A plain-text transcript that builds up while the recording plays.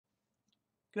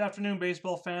Good afternoon,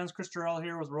 baseball fans. Chris Terrell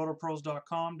here with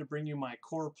RotoPros.com to bring you my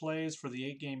core plays for the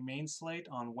 8-game main slate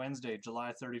on Wednesday,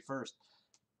 July 31st.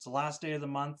 It's the last day of the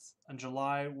month in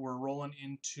July. We're rolling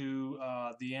into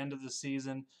the end of the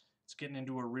season. It's getting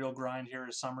into a real grind here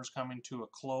as summer's coming to a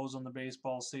close on the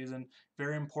baseball season.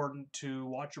 Very important to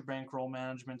watch your bankroll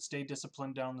management, stay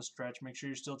disciplined down the stretch, make sure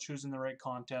you're still choosing the right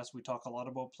contests. We talk a lot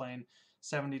about playing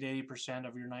 70 to 80%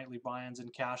 of your nightly buy-ins in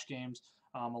cash games.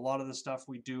 A lot of the stuff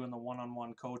we do in the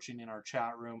one-on-one coaching in our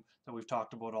chat room that we've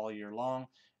talked about all year long.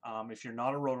 If you're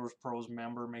not a RotoPros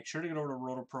member, make sure to go to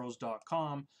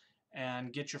RotoPros.com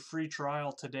and get your free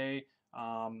trial today.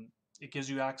 It gives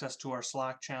you access to our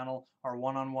Slack channel, our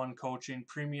one-on-one coaching,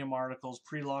 premium articles,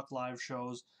 pre-lock live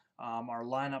shows, our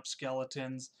lineup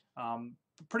skeletons.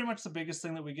 Pretty much the biggest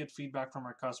thing that we get feedback from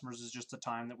our customers is just the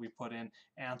time that we put in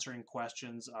answering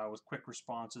questions with quick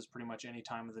responses pretty much any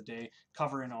time of the day,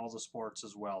 covering all the sports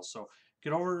as well. So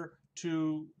get over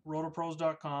to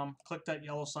rotopros.com, click that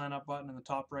yellow sign up button in the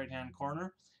top right hand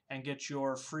corner, and get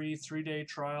your free 3-day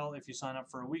trial if you sign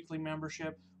up for a weekly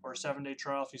membership, or a 7-day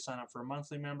trial if you sign up for a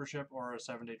monthly membership, or a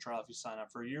 7-day trial if you sign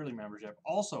up for a yearly membership.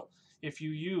 Also, if you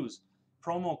use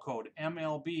promo code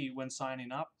MLB when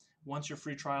signing up, once your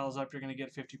free trial is up, you're going to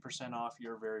get 50% off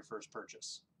your very first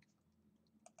purchase.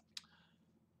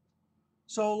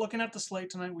 So looking at the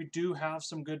slate tonight, we do have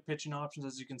some good pitching options,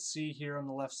 as you can see here on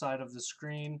the left side of the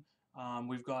screen.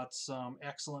 We've got some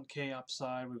excellent K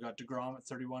upside. We've got DeGrom at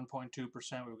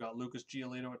 31.2%. We've got Lucas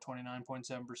Giolito at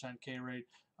 29.7% K rate.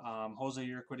 Jose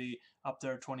Urquidy up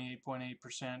there at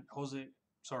 28.8%.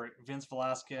 Vince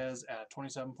Velasquez at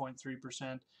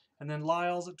 27.3%. And then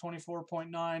Lyles at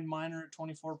 24.9, Minor at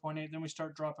 24.8. Then we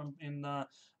start dropping in the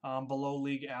below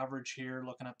league average here.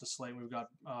 Looking at the slate, we've got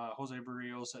Jose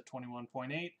Barrios at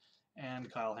 21.8.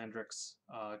 And Kyle Hendricks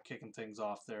kicking things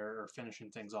off there, or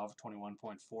finishing things off at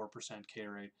 21.4% K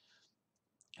rate.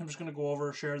 I'm just going to go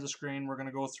over, share the screen. We're going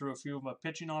to go through a few of my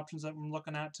pitching options that I'm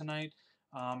looking at tonight.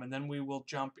 And then we will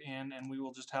jump in and we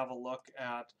will just have a look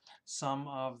at some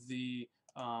of the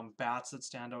bats that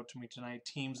stand out to me tonight,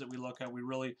 teams that we look at. We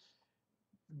really,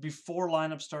 before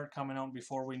lineups start coming out,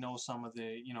 before we know some of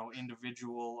the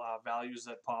individual values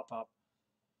that pop up,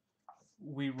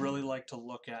 we really like to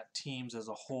look at teams as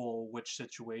a whole, which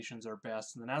situations are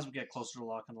best. And then as we get closer to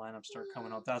lock and lineups start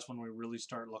coming out, that's when we really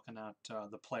start looking at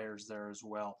the players there as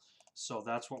well. So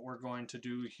that's what we're going to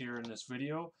do here in this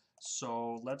video.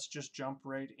 So let's just jump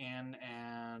right in,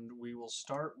 and we will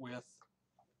start with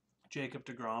Jacob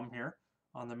deGrom here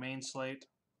on the main slate.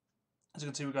 As you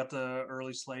can see, we got the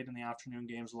early slate and the afternoon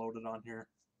games loaded on here.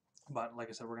 But like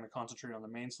I said, we're going to concentrate on the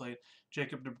main slate.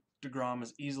 Jacob deGrom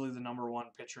is easily the #1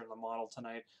 pitcher in the model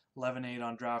tonight. 11-8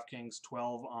 on DraftKings,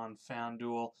 12 on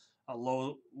FanDuel. A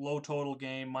low total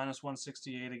game,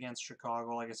 -168 against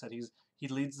Chicago. Like I said, he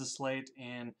leads the slate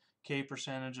in K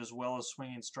percentage as well as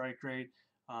swinging strike rate.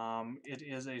 It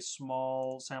is a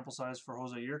small sample size for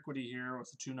Jose Urquidy here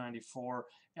with a 294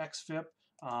 xFIP,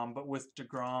 but with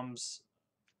deGrom's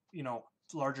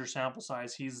larger sample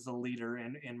size, he's the leader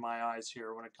in my eyes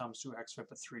here when it comes to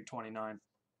xFIP at 329.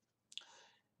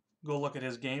 Go look at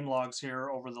his game logs here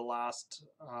over the last,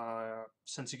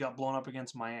 since he got blown up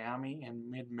against Miami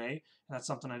in mid-May, and that's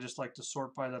something I just like to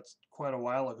sort by. That's quite a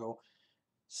while ago.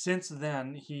 Since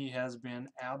then, he has been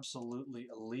absolutely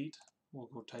elite. We'll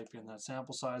go type in that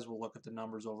sample size. We'll look at the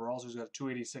numbers overall. So he's got a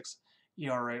 286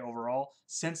 ERA overall.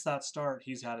 Since that start,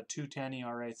 he's had a 210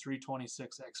 ERA,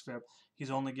 326 xFIP.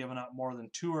 He's only given up more than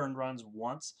 2 earned runs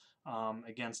once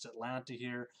against Atlanta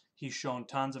here. He's shown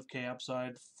tons of K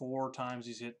upside. 4 times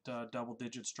he's hit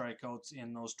double-digit strikeouts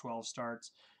in those 12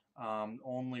 starts.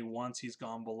 Only once he's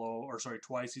gone below,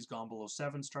 twice he's gone below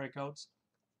 7 strikeouts.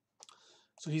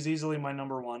 So he's easily my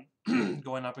 #1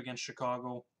 going up against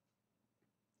Chicago,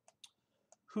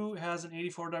 who has an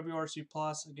 84 WRC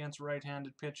plus against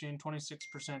right-handed pitching,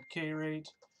 26% K rate.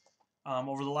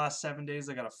 Over the last 7 days,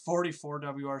 they got a 44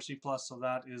 WRC plus, so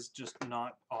that is just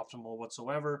not optimal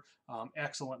whatsoever.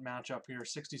 Excellent matchup here,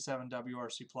 67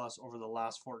 WRC plus over the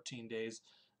last 14 days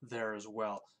there as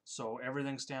well. So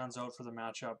everything stands out for the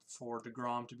matchup for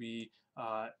deGrom to be,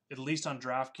 at least on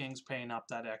DraftKings, paying up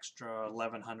that extra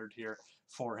 1,100 here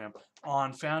for him.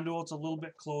 On FanDuel, it's a little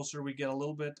bit closer. We get a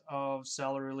little bit of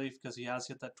salary relief because he has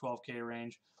hit that 12K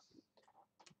range.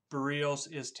 Barrios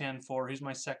is 10-4. He's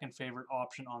my second favorite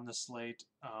option on the slate.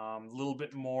 A little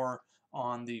bit more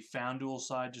on the FanDuel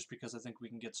side just because I think we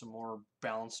can get some more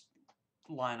balanced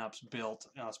lineups built,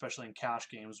 especially in cash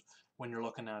games when you're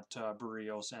looking at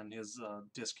Barrios and his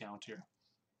discount here.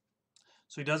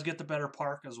 So he does get the better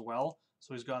park as well.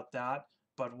 So he's got that.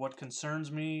 But what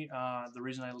concerns me, the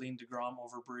reason I lean DeGrom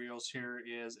over Berrios here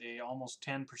is a almost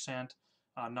 10%,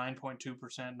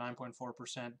 9.2%,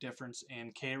 9.4% difference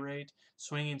in K rate,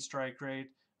 swinging strike rate.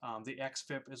 The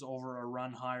xFIP is over a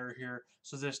run higher here.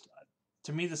 So this,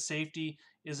 to me, the safety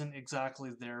isn't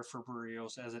exactly there for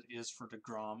Berrios as it is for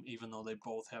DeGrom, even though they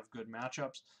both have good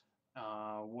matchups.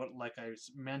 Like I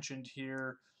mentioned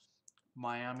here,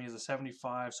 Miami is a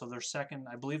 75, so they're second.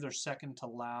 I believe they're second to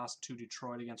last to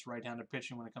Detroit against right-handed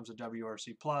pitching when it comes to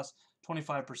WRC plus.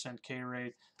 25% K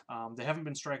rate. They haven't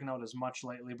been striking out as much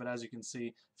lately, but as you can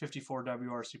see, 54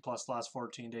 WRC plus last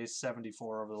 14 days,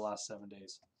 74 over the last 7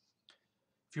 days.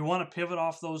 If you want to pivot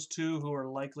off those two, who are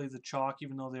likely the chalk,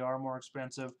 even though they are more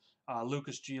expensive,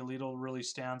 Lucas Giolito really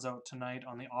stands out tonight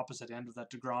on the opposite end of that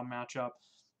DeGrom matchup.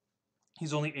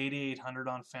 He's only 8,800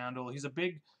 on FanDuel. He's a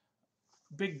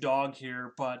big dog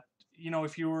here, but you know,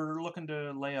 if you were looking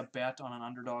to lay a bet on an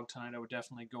underdog tonight, I would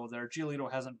definitely go there.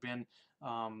 Giolito hasn't been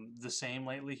the same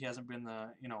lately. He hasn't been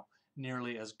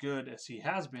nearly as good as he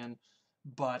has been,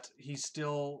 but he's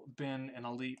still been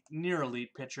an near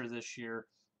elite pitcher this year.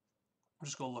 I'll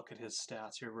just go look at his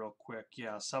stats here real quick.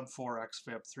 Yeah, sub 4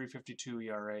 xFIP, 3.52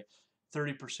 ERA,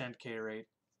 30% K rate,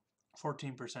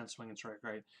 14% swing and strike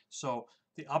rate. So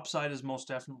the upside is most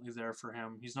definitely there for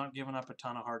him. He's not giving up a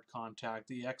ton of hard contact.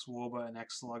 The xWOBA and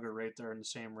xSlugger right there in the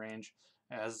same range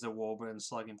as the WOBA and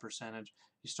slugging percentage.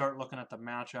 You start looking at the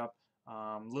matchup,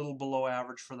 little below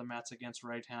average for the Mets against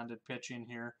right-handed pitching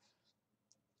here.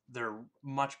 They're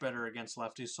much better against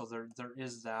lefties, so there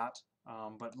is that.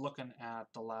 But looking at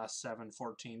the last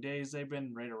 14 days, they've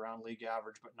been right around league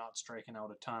average, but not striking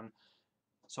out a ton.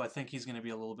 So I think he's going to be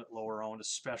a little bit lower owned,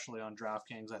 especially on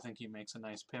DraftKings. I think he makes a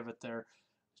nice pivot there.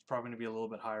 He's probably going to be a little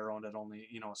bit higher owned at only,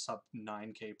 a sub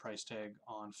 9K price tag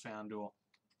on FanDuel.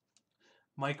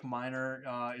 Mike Minor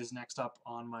is next up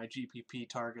on my GPP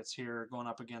targets here, going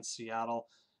up against Seattle.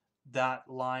 That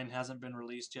line hasn't been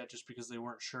released yet just because they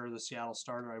weren't sure the Seattle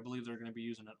starter. I believe they're going to be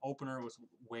using an opener with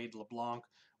Wade LeBlanc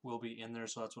will be in there,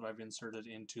 so that's what I've inserted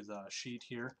into the sheet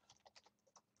here.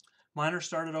 Minor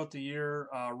started out the year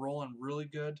rolling really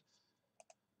good.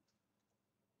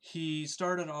 He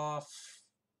started off,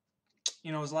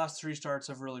 his last 3 starts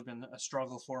have really been a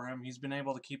struggle for him. He's been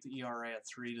able to keep the ERA at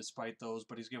 3 despite those,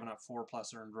 but he's given up 4+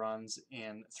 earned runs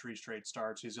in 3 straight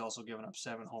starts. He's also given up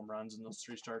 7 home runs in those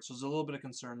 3 starts, so there's a little bit of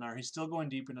concern there. He's still going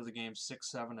deep into the game,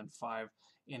 6, 7, and 5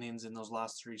 innings in those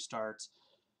last 3 starts.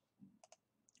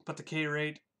 But the K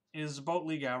rate is about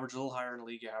league average, a little higher than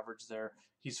league average there.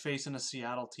 He's facing a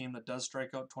Seattle team that does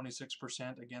strike out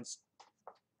 26% against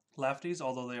lefties,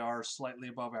 although they are slightly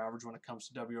above average when it comes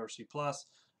to WRC+,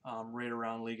 right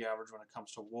around league average when it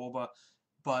comes to WOBA.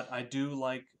 But I do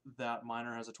like that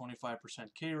Minor has a 25%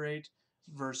 K rate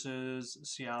versus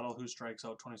Seattle, who strikes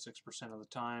out 26% of the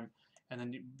time. And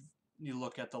then you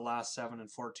look at the last 7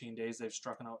 and 14 days, they've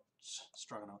struck out,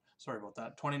 sorry about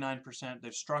that, 29%.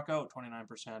 They've struck out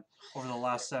 29% over the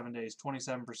last 7 days,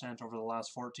 27% over the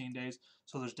last 14 days.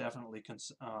 So there's definitely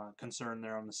concern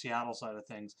there on the Seattle side of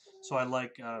things. So I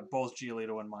like both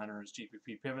Giolito and Minor as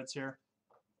GPP pivots here.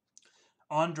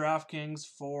 On DraftKings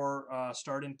for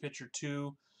starting pitcher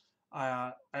 2,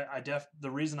 the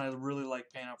reason I really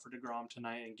like paying up for DeGrom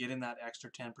tonight and getting that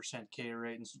extra 10% K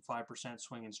rate and 5%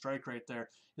 swing and strike rate there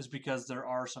is because there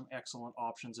are some excellent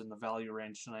options in the value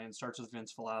range tonight. And starts with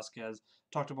Vince Velasquez.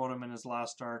 Talked about him in his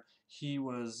last start. He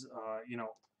was,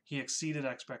 he exceeded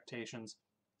expectations.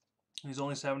 He's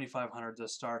only 7,500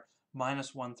 this start,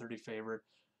 minus 130 favorite.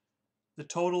 The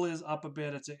total is up a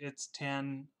bit. It's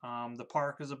 10. The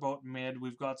park is about mid.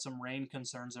 We've got some rain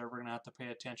concerns there we're going to have to pay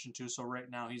attention to. So right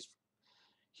now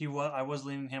I was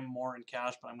leaning him more in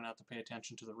cash, but I'm going to have to pay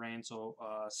attention to the rain. So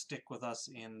stick with us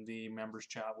in the members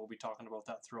chat. We'll be talking about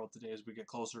that throughout the day as we get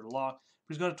closer to lock.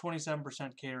 But he's got a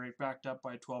 27% K rate backed up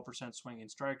by a 12% swinging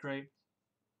strike rate.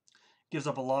 Gives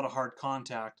up a lot of hard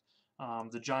contact.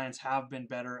 The Giants have been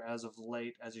better as of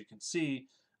late, as you can see.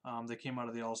 They came out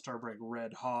of the All-Star break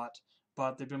red hot,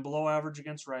 but they've been below average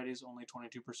against righties, only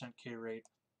 22% K rate.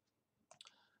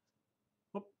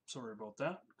 Whoop, sorry about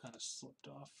that. Kind of slipped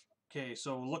off. Okay,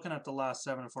 so looking at the last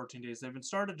 7 and 14 days, they've been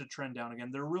started to trend down again.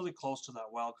 They're really close to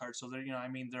that wild card, so they're,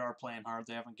 they are playing hard.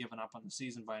 They haven't given up on the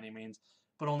season by any means,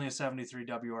 but only a 73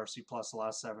 WRC plus the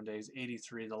last 7 days,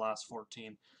 83 the last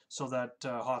 14. So that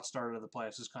hot start of the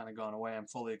playoffs has kind of gone away. I'm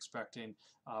fully expecting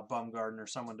Bumgarner,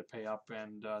 someone to pay up,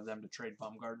 and them to trade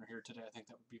Bumgarner here today. I think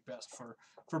that would be best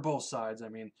for both sides. I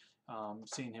mean,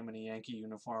 seeing him in a Yankee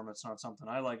uniform, it's not something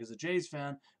I like as a Jays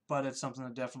fan, but it's something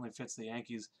that definitely fits the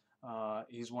Yankees.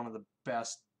 He's one of the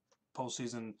best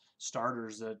postseason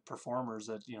starters, that performers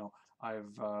that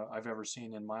I've ever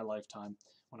seen in my lifetime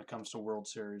when it comes to World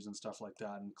Series and stuff like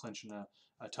that, and clinching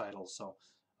a title. So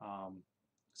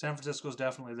San Francisco's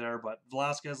definitely there, but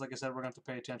Velasquez, like I said, we're going to have to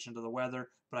pay attention to the weather,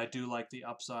 but I do like the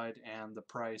upside and the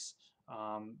price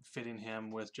fitting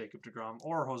him with Jacob deGrom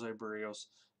or Jose Barrios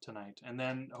tonight. And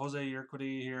then Jose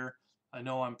Urquidy here, I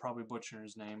know I'm probably butchering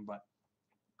his name, but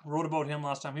I wrote about him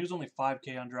last time. He was only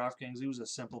 5K on DraftKings. He was a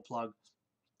simple plug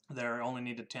there. Only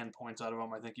needed 10 points out of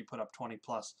him. I think he put up 20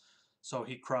 plus. So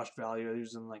he crushed value. He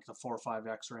was in like the 4 or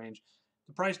 5X range.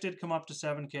 The price did come up to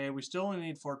 7K. We still only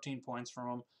need 14 points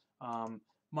from him.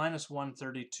 Minus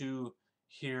 132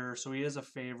 here. So he is a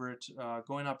favorite.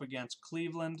 Going up against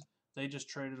Cleveland. They just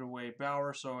traded away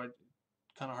Bauer. So it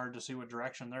kind of hard to see what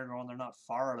direction they're going. They're not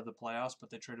far out of the playoffs, but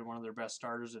they traded one of their best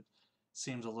starters. It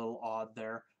seems a little odd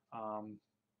there.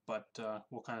 But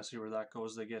we'll kind of see where that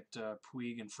goes. They get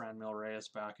Puig and Franmil Reyes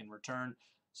back in return,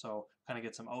 so kind of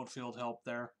get some outfield help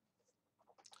there.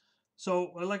 So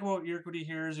what I like about Urquidy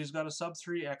here is he's got a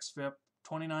sub-3 xFIP,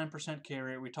 29% K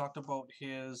rate. We talked about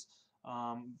his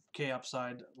K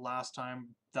upside last time.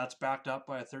 That's backed up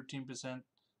by a 13%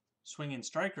 swinging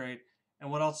strike rate.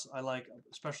 And what else I like,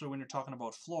 especially when you're talking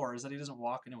about floor, is that he doesn't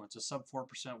walk anyone. It's a sub 4%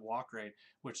 walk rate,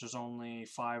 which there's only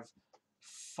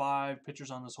five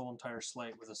pitchers on this whole entire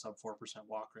slate with a sub 4%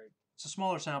 walk rate. It's a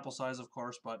smaller sample size, of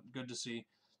course, but good to see.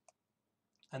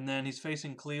 And then he's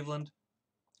facing Cleveland.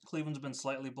 Cleveland's been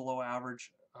slightly below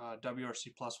average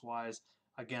WRC plus wise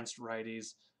against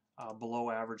righties,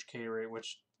 below average K rate,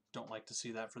 which don't like to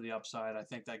see that for the upside. I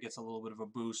think that gets a little bit of a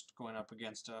boost going up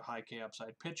against a high K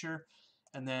upside pitcher.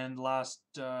 And then last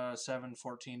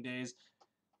 14 days,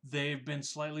 they've been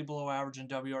slightly below average in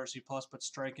WRC plus, but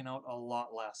striking out a lot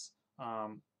less.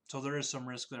 So there is some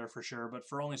risk there for sure, but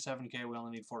for only 7K, we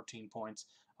only need 14 points.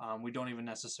 We don't even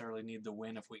necessarily need the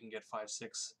win if we can get 5-6,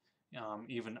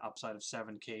 even upside of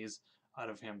 7Ks out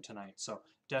of him tonight. So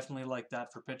definitely like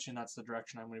that for pitching. That's the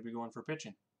direction I'm going to be going for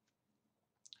pitching.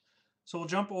 So we'll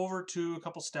jump over to a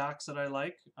couple stacks that I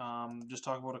like. Just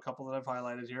talk about a couple that I've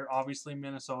highlighted here. Obviously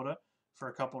Minnesota for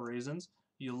a couple reasons.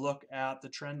 You look at the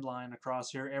trend line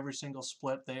across here, every single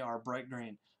split, they are bright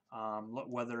green.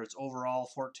 Whether it's overall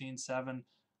 14-7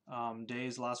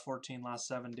 days, last 14, last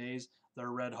 7 days,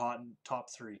 they're red hot in top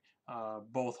 3.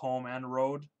 Both home and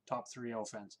road, top 3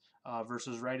 offense.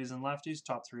 Versus righties and lefties,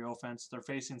 top 3 offense. They're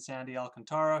facing Sandy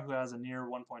Alcantara, who has a near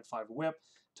 1.5 whip.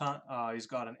 He's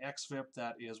got an xFIP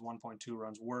that is 1.2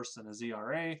 runs worse than his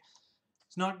ERA.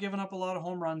 He's not giving up a lot of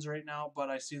home runs right now, but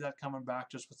I see that coming back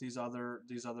just with these other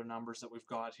numbers that we've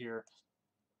got here.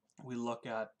 We look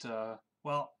at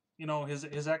well, you know, his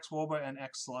xWOBA and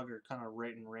xSlug are kind of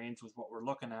right in range with what we're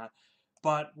looking at.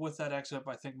 But with that xFIP,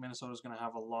 I think Minnesota's going to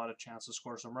have a lot of chance to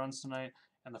score some runs tonight.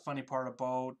 And the funny part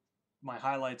about my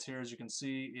highlights here, as you can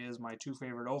see, is my 2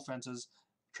 favorite offenses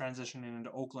transitioning into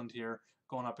Oakland here,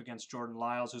 going up against Jordan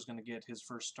Lyles, who's going to get his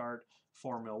first start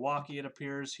for Milwaukee, it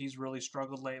appears. He's really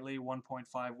struggled lately, 1.5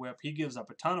 whip. He gives up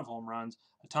a ton of home runs,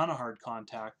 a ton of hard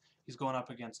contact. He's going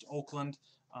up against Oakland,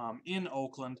 in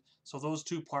Oakland. So those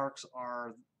 2 parks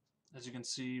are, as you can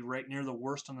see, right near the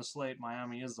worst on the slate.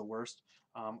 Miami is the worst.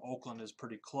 Oakland is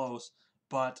pretty close.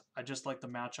 But I just like the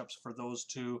matchups for those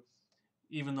 2,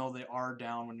 even though they are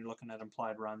down when you're looking at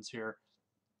implied runs here.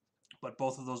 But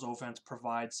both of those offense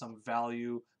provide some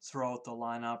value throughout the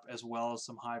lineup, as well as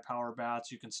some high power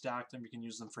bats. You can stack them. You can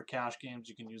use them for cash games.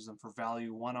 You can use them for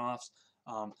value one-offs.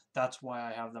 That's why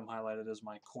I have them highlighted as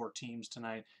my core teams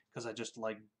tonight, because I just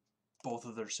like both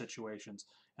of their situations.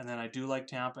 And then I do like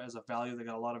Tampa as a value. They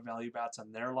got a lot of value bats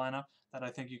in their lineup that I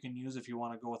think you can use if you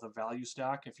want to go with a value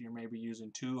stack, if you're maybe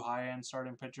using 2 high-end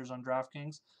starting pitchers on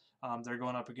DraftKings. They're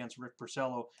going up against Rick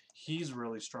Porcello. He's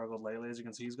really struggled lately. As you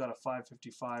can see, he's got a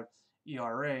 5.55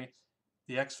 ERA.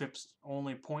 The xFIP's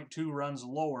only 0.2 runs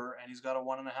lower, and he's got a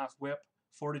 1.5 whip,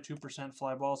 42%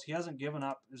 fly balls. He hasn't given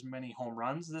up as many home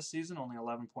runs this season, only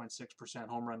 11.6%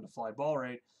 home run to fly ball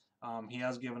rate. He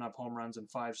has given up home runs in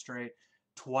 5 straight,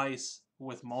 twice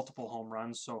with multiple home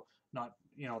runs, so not,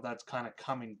 you know, that's kind of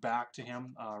coming back to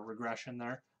him, regression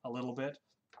there a little bit.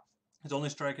 He's only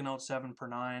striking out 7 per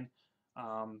 9.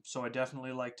 So I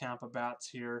definitely like Tampa bats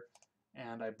here,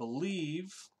 and I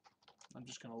believe, I'm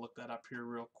just going to look that up here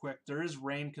real quick, there is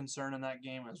rain concern in that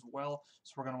game as well,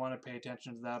 so we're going to want to pay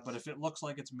attention to that. But if it looks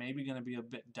like it's maybe going to be a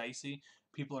bit dicey,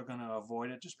 people are going to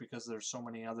avoid it just because there's so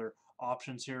many other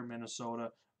options here. Minnesota,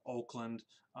 Oakland,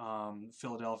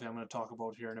 Philadelphia, I'm going to talk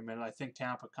about here in a minute. I think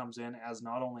Tampa comes in as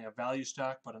not only a value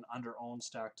stack, but an under-owned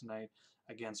stack tonight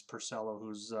against Porcello,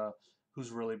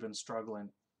 who's really been struggling.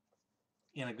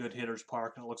 in a good hitter's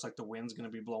park, and it looks like the wind's going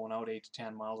to be blowing out 8 to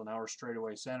 10 miles an hour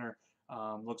straightaway center.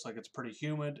 Looks like it's pretty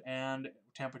humid, and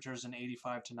temperatures in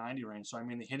 85 to 90 range. So I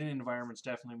mean, the hitting environment's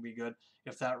definitely be good.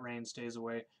 If that rain stays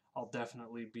away, I'll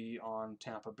definitely be on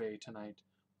Tampa Bay tonight.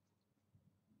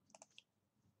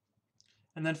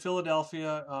 And then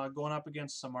Philadelphia going up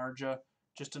against Samardzija,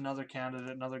 just another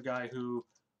candidate, another guy who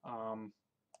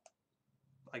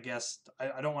I guess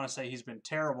I don't want to say he's been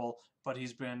terrible, but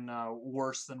he's been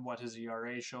worse than what his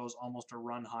ERA shows, almost a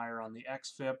run higher on the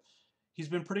xFIP. He's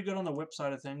been pretty good on the whip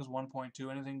side of things, 1.2.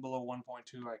 Anything below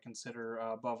 1.2 I consider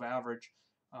above average.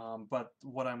 But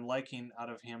what I'm liking out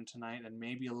of him tonight, and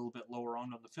maybe a little bit lower on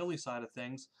the Philly side of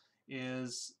things,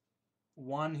 is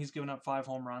one, he's given up 5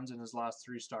 home runs in his last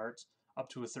 3 starts, up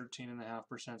to a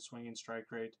 13.5% swinging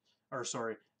strike rate, or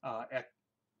sorry,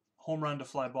 home run to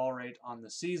fly ball rate on the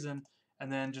season.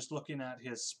 And then just looking at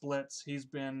his splits, he's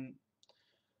been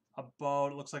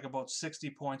about, it looks like about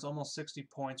 60 points, almost 60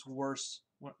 points worse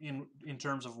in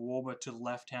terms of WOBA to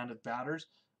left-handed batters.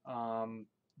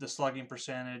 The slugging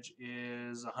percentage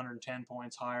is 110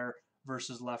 points higher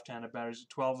versus left-handed batters.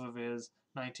 12 of his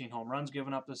 19 home runs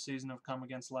given up this season have come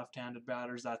against left-handed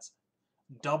batters. That's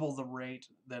double the rate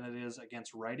than it is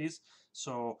against righties.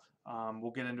 So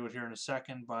we'll get into it here in a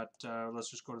second, but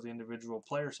let's just go to the individual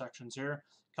player sections here.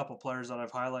 A couple players that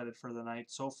I've highlighted for the night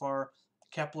so far.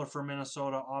 Kepler for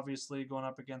Minnesota, obviously going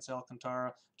up against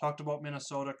Alcantara. Talked about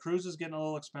Minnesota. Cruz is getting a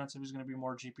little expensive. He's going to be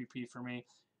more GPP for me.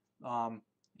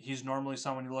 He's normally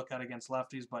someone you look at against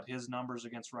lefties, but his numbers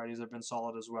against righties have been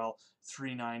solid as well.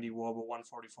 390 WOBA,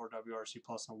 144 WRC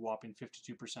plus, and a whopping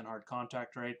 52% hard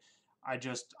contact rate.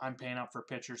 I'm paying up for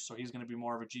pitchers, so he's going to be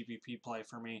more of a GPP play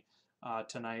for me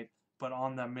tonight. But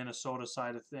on the Minnesota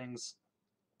side of things,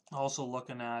 also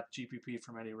looking at GPP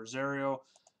from Eddie Rosario.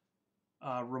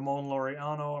 Ramon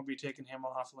Laureano, I'll be taking him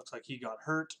off. Looks like he got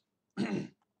hurt.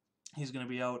 He's going to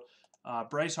be out.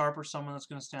 Bryce Harper, someone that's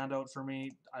going to stand out for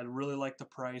me. I really like the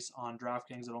price on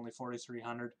DraftKings at only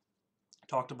 4,300.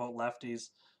 Talked about lefties.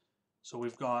 So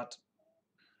we've got,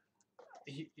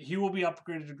 he will be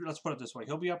upgraded to, let's put it this way,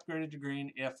 he'll be upgraded to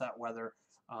green if that weather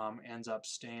ends up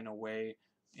staying away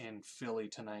in Philly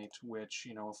tonight, which,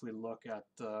 you know, if we look at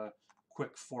the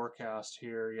quick forecast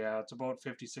here, yeah, it's about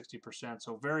 50-60%,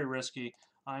 so very risky.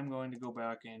 I'm going to go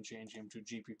back and change him to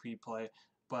GPP play.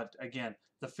 But again,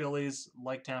 the Phillies,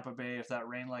 like Tampa Bay, if that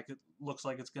rain looks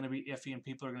like it's going to be iffy and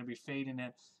people are going to be fading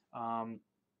it,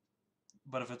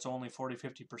 but if it's only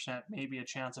 40-50%, maybe a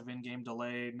chance of in-game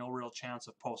delay, no real chance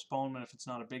of postponement if it's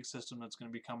not a big system that's going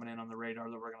to be coming in on the radar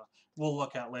that we'll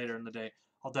look at later in the day.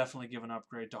 I'll definitely give an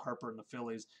upgrade to Harper and the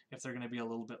Phillies if they're going to be a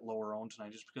little bit lower owned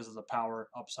tonight, just because of the power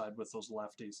upside with those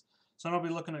lefties. So I'll be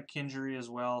looking at Kingery as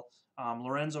well.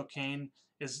 Lorenzo Cain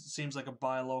seems like a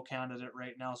buy low candidate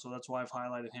right now, so that's why I've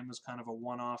highlighted him as kind of a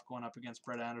one-off going up against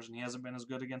Brett Anderson. He hasn't been as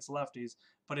good against lefties,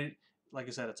 but like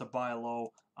I said, it's a buy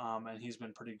low, and he's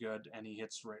been pretty good, and he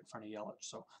hits right in front of Yelich.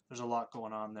 So there's a lot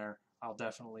going on there. I'll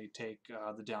definitely take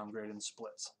the downgrade in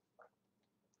splits.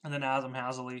 And then Adam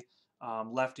Haseley,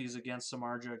 lefties against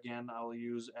Samardzija, again, I'll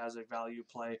use as a value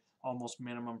play, almost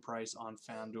minimum price on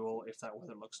FanDuel if that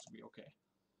weather looks to be okay.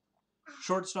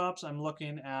 Shortstops, I'm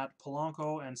looking at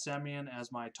Polanco and Semien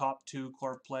as my top 2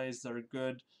 core plays. They're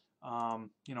good.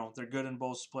 You know, they're good in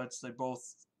both splits. They both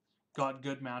got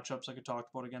good matchups like I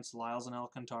talked about against Lyles and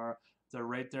Alcantara. They're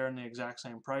right there in the exact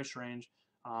same price range.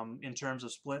 In terms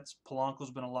of splits,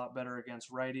 Polanco's been a lot better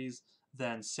against righties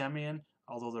than Semien,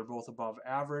 although they're both above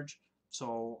average.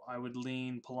 So I would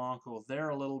lean Polanco there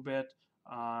a little bit.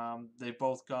 They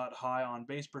both got high on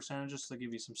base percentages, so they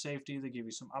give you some safety, they give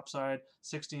you some upside.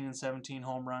 16 and 17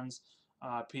 home runs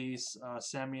piece.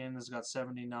 Semien has got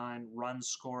 79 runs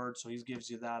scored, so he gives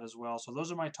you that as well. So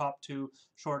those are my top 2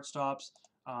 shortstops.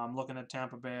 Looking at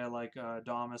Tampa Bay, I like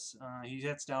Damas. He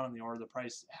hits down in the order. The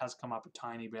price has come up a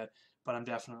tiny bit, but I'm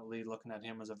definitely looking at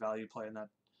him as a value play in that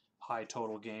high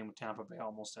total game. Tampa Bay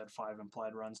almost had 5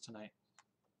 implied runs tonight.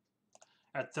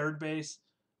 At third base,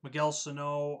 Miguel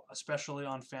Sano, especially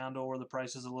on FanDuel where the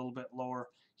price is a little bit lower.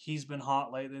 He's been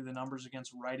hot lately. The numbers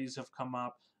against righties have come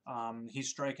up. He's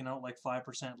striking out like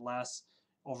 5% less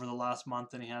over the last month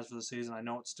than he has for the season. I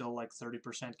know it's still like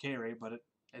 30% K rate, but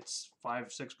it's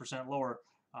 5-6% lower.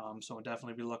 So I'll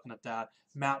definitely be looking at that.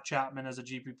 Matt Chapman as a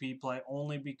GPP play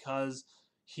only because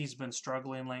he's been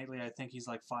struggling lately. I think he's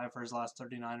like 5 for his last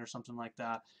 39 or something like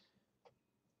that.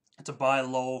 It's a buy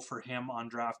low for him on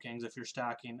DraftKings if you're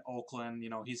stacking Oakland.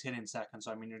 You know, he's hitting second,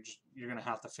 so I mean you're going to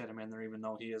have to fit him in there, even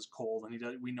though he is cold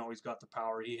and we know he's got the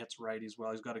power. He hits righties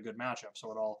well. He's got a good matchup,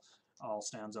 so it all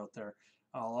stands out there.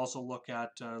 I'll also look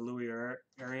at Luis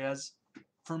Arias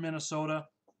for Minnesota.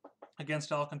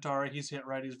 Against Alcantara, he's hit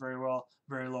righties very well,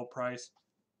 very low price.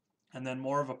 And then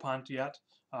more of a punt yet,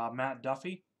 Matt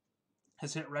Duffy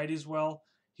has hit righties well.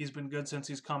 He's been good since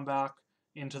he's come back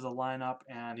into the lineup,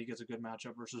 and he gets a good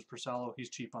matchup versus Porcello. He's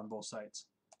cheap on both sides.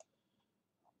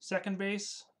 Second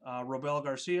base, Robel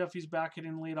Garcia, if he's back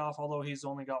hitting leadoff, although he's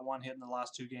only got one hit in the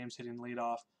last 2 games hitting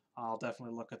leadoff, I'll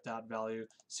definitely look at that value.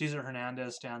 Cesar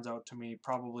Hernandez stands out to me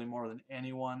probably more than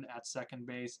anyone at second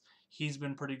base. He's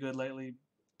been pretty good lately,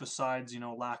 besides,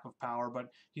 lack of power, but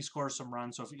he scores some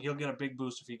runs, so he'll get a big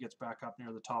boost if he gets back up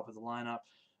near the top of the lineup.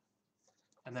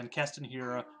 And then Keston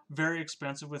Hiura, very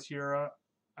expensive with Hiura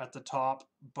at the top,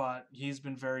 but he's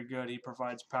been very good. He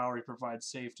provides power, he provides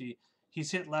safety.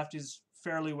 He's hit lefties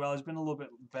fairly well. He's been a little bit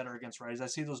better against righties. I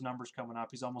see those numbers coming up.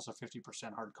 He's almost a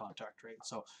 50% hard contact rate.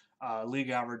 So league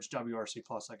average WRC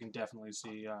plus I can definitely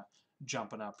see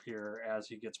jumping up here as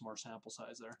he gets more sample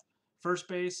size there. First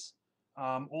base,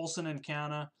 Olsen and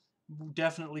Canna.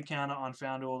 Definitely Canna on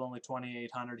FanDuel at only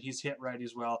 2,800. He's hit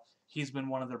righties well. He's been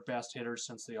one of their best hitters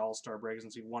since the All-Star break. You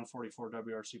can see 144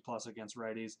 WRC plus against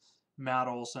righties. Matt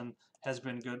Olson has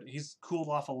been good. He's cooled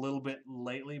off a little bit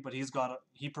lately, but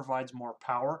he provides more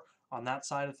power on that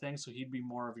side of things, so he'd be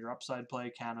more of your upside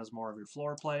play. Canna's more of your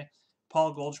floor play.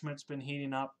 Paul Goldschmidt's been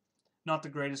heating up. Not the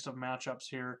greatest of matchups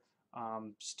here.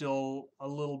 Still a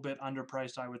little bit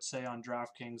underpriced, I would say, on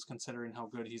DraftKings, considering how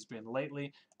good he's been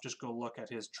lately. Just go look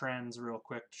at his trends real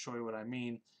quick to show you what I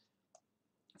mean.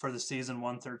 For the season,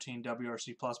 113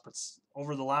 WRC plus, but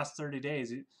over the last 30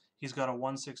 days, he's got a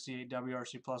 168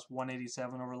 WRC plus,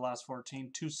 187 over the last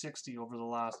 14, 260 over the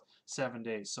last 7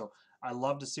 days. So I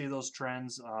love to see those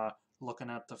trends.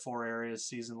 Looking at the 4 areas,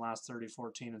 season, last 30,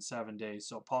 14, and 7 days.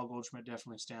 So Paul Goldschmidt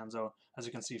definitely stands out. As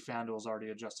you can see, FanDuel's already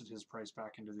adjusted his price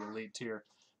back into the elite tier.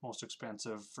 Most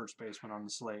expensive first baseman on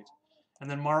the slate. And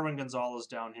then Marwin Gonzalez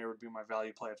down here would be my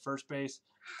value play at first base.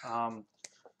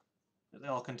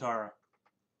 Alcantara.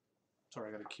 Sorry,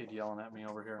 I got a kid yelling at me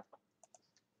over here.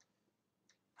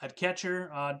 At catcher,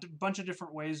 a bunch of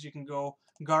different ways you can go.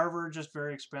 Garver, just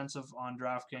very expensive on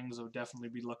DraftKings. I would definitely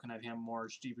be looking at him more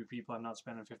as GPP play. I'm not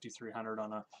spending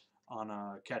 $5,300 on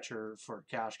a catcher for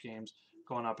cash games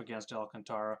going up against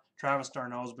Alcantara. Travis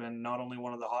d'Arnaud's been not only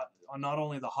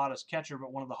the hottest catcher,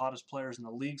 but one of the hottest players in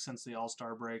the league since the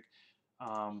All-Star break.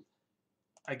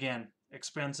 Again,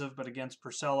 expensive, but against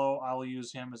Porcello, I'll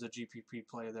use him as a GPP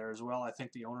play there as well. I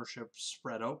think the ownership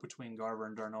spread out between Garver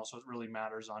and d'Arnaud, so it really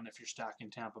matters on if you're stacking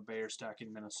Tampa Bay or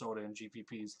stacking Minnesota in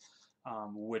GPPs,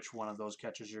 which one of those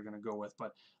catchers you're going to go with.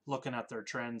 But looking at their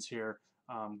trends here,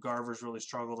 Garver's really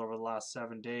struggled over the last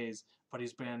 7 days, but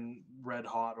he's been red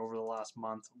hot over the last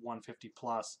month, 150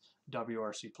 plus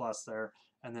WRC plus there.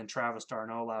 And then Travis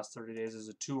d'Arnaud last 30 days is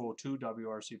a 202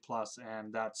 WRC plus,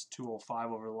 and that's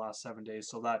 205 over the last 7 days.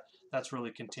 So that's really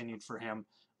continued for him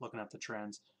looking at the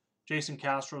trends. Jason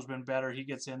Castro's been better. He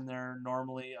gets in there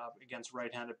normally against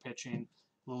right-handed pitching,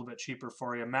 a little bit cheaper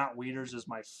for you. Matt Wieters is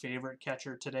my favorite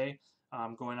catcher today.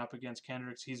 Going up against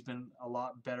Kendricks, he's been a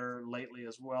lot better lately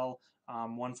as well.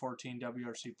 114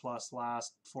 WRC plus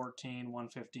last 14,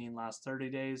 115 last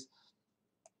 30 days.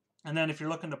 And then if you're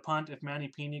looking to punt, if Manny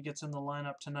Pena gets in the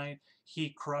lineup tonight,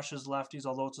 he crushes lefties,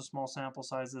 although it's a small sample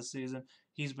size this season.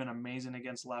 He's been amazing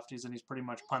against lefties, and he's pretty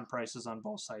much punt prices on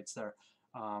both sides there.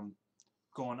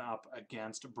 Going up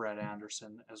against Brett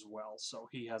Anderson as well. So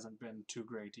he hasn't been too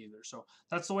great either. So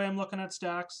that's the way I'm looking at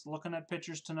stacks, looking at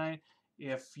pitchers tonight.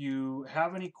 If you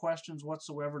have any questions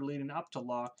whatsoever leading up to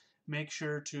lock, make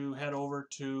sure to head over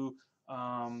to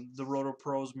the Roto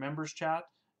Pros members chat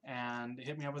and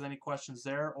hit me up with any questions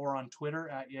there, or on Twitter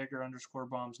at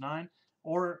Jaeger_bombs9,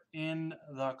 or in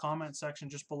the comment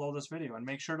section just below this video. And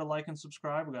make sure to like and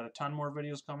subscribe. We've got a ton more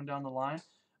videos coming down the line.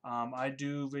 I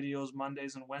do videos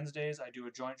Mondays and Wednesdays. I do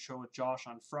a joint show with Josh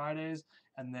on Fridays,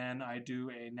 and then I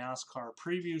do a NASCAR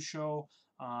preview show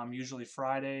usually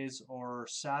Fridays or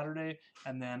Saturday,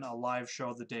 and then a live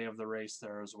show the day of the race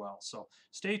there as well. So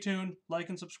stay tuned, like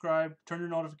and subscribe, turn your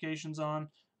notifications on.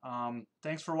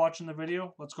 Thanks for watching the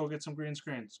video. Let's go get some green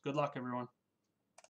screens. Good luck, everyone.